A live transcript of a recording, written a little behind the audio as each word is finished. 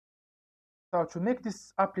So to make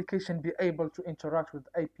this application be able to interact with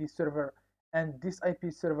IP server, and this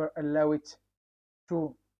IP server allow it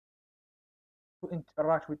to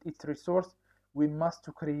interact with its resource, we must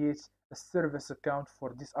to create a service account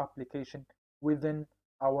for this application within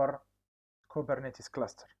our Kubernetes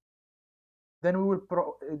cluster. Then we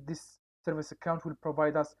will this service account will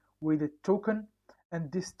provide us with a token,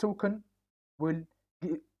 and this token will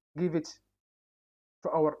give it to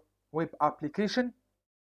our web application,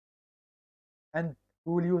 and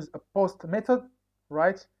we will use a post method,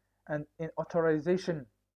 right? And in authorization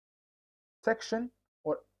section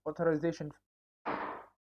or authorization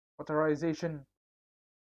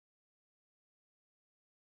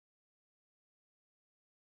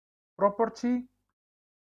property,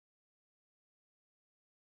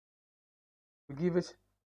 we give it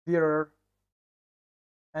bearer,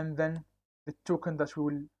 and then the token that we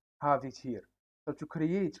will have it here. So to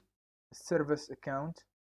create a service account,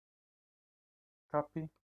 copy,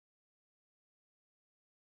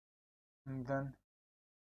 and then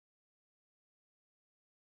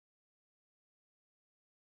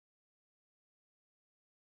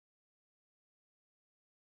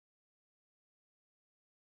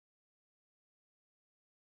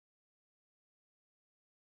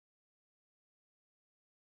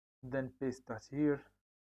paste that here,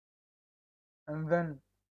 and then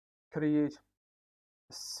create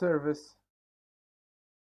a service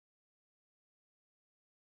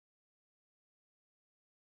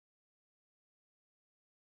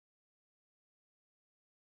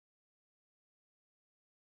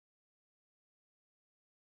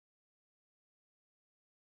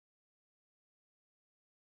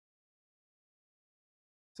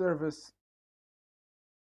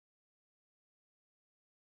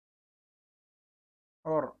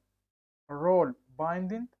or role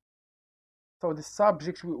binding. So the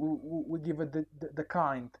subject we give it the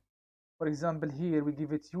kind. For example, here we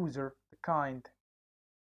give it user, the kind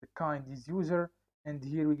is user, and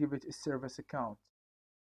here we give it a service account,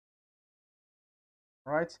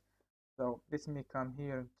 right? So let me come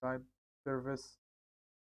here and type service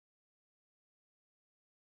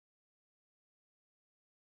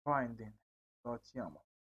binding.yaml.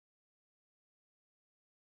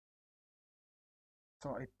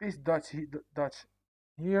 So I paste that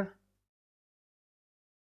here,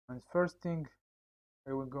 and first thing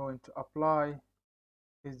I will go into apply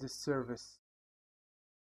is the service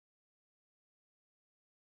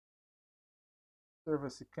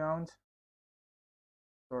account,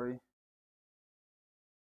 sorry,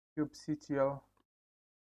 kubectl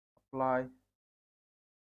apply,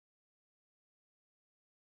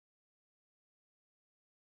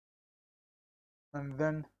 and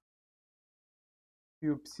then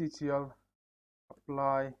kubectl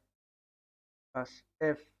apply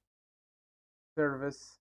 /f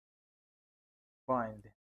service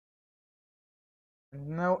binding. And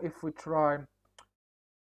now if we try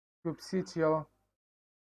kubectl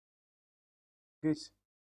this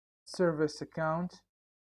service account,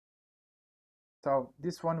 so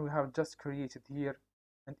this one we have just created here,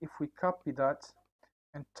 and if we copy that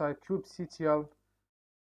and type kubectl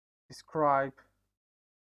describe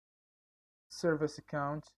service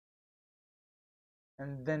account,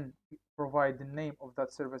 and then provide the name of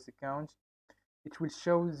that service account, it will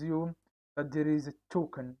show you that there is a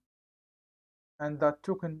token, and that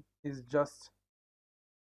token is just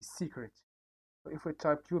a secret. So if we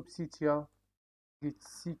type kubectl get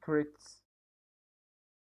secrets,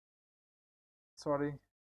 sorry,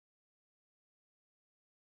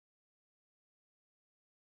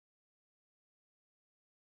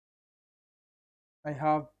 I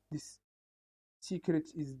have this secret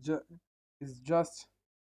is just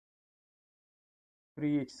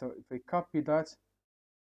create. So if I copy that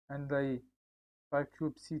and I type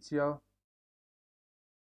kubectl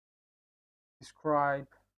describe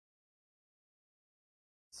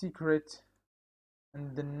secret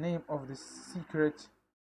and the name of the secret,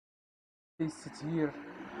 paste it here,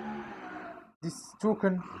 this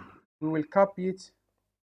token we will copy it,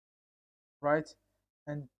 right,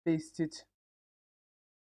 and paste it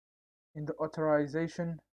in the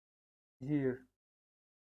authorization here,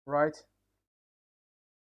 right?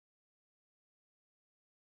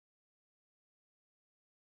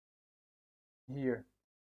 Here,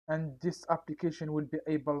 and this application will be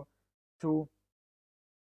able to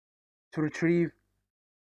retrieve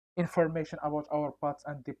information about our paths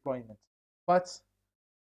and deployment. But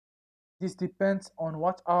this depends on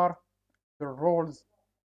what are the roles.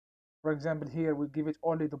 For example, here we give it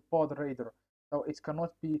only the pod reader, so it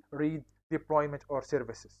cannot be read, deployment, or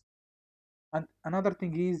services. And another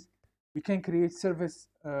thing is We can create service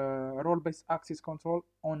role-based access control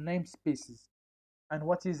on namespaces. And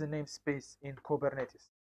what is a namespace in Kubernetes?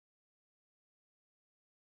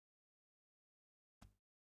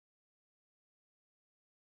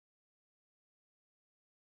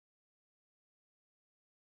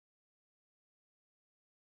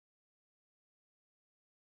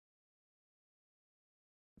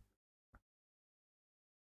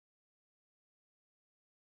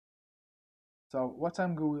 So what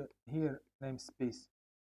I'm going here, namespace.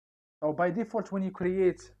 So by default, when you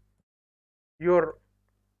create your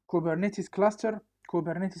Kubernetes cluster,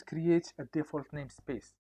 Kubernetes creates a default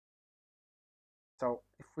namespace. So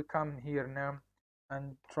if we come here now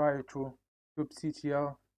and try to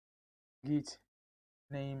kubectl git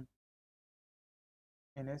name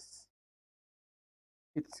ns,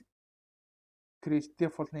 it creates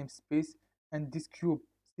default namespace, and this kube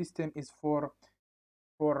system is for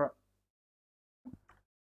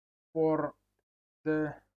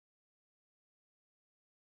the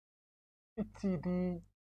etcd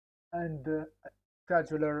and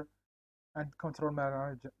scheduler and control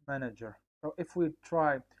manager. So if we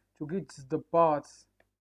try to get the paths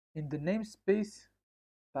in the namespace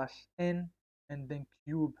 -n and then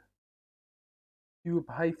cube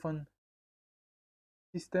hyphen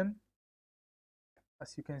system,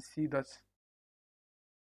 as you can see that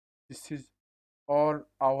this is all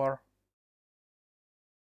our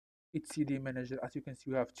etcd manager. As you can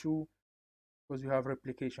see, we have two because we have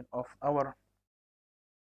replication of our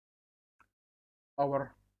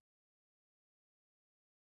or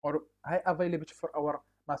high availability for our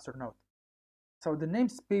master node. So the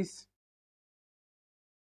namespace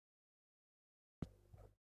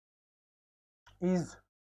is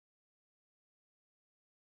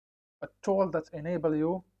a tool that enables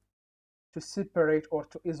you to separate or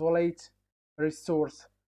to isolate resource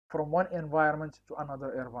from one environment to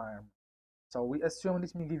another environment. So we assume,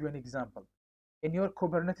 let me give you an example. In your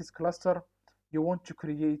Kubernetes cluster, you want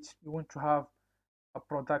to have a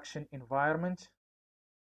production environment.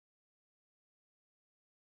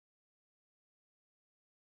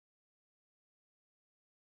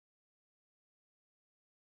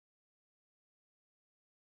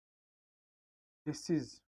 This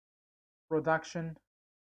is production.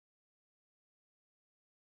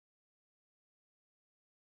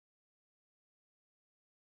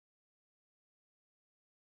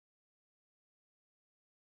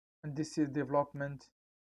 And this is development.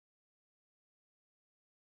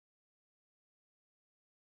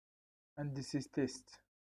 And this is test.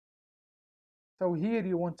 So here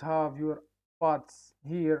you want to have your paths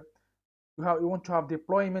here. You want to have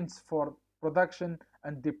deployments for production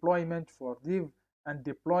and deployment for dev and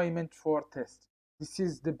deployment for test. This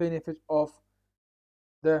is the benefit of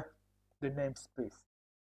the namespace.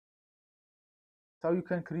 So you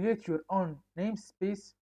can create your own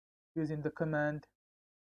namespace using the command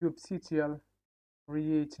kubectl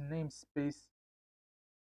create namespace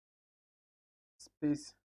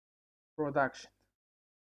space production,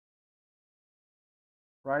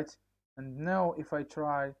 right? And now if I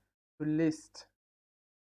try to list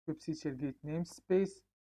kubectl git namespace,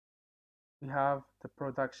 we have the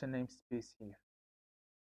production namespace here.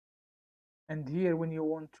 And here, when you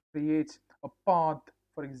want to create a pod,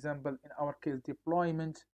 for example, in our case,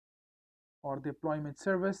 deployment or deployment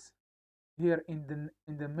service, here in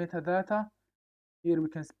the metadata, here we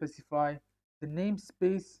can specify the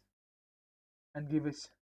namespace and give it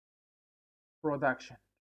production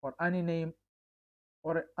or any name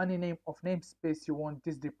of namespace you want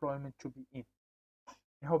this deployment to be in.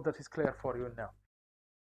 I hope that is clear for you now.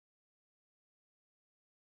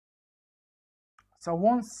 So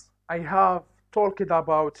once I have talked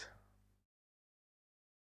about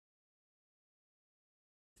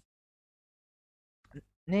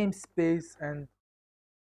namespace and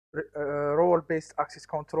role-based access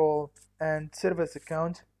control and service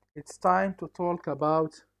account, it's time to talk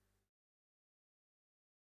about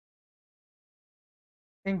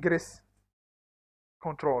ingress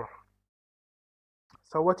controller.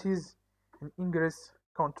 So what is an ingress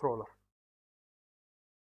controller?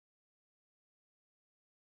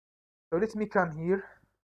 So let me come here.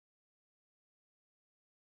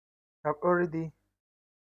 I've already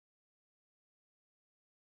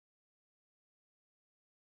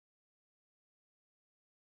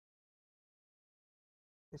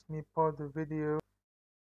let me pause the video.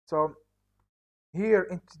 So here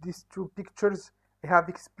into these two pictures, I have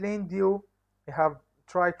explained you, I have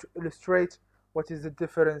tried to illustrate what is the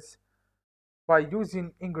difference by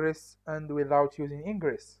using ingress and without using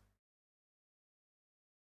ingress.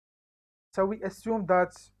 So we assume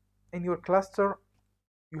that in your cluster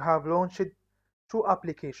you have launched two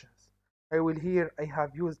applications. I will here I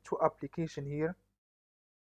have used two applications here.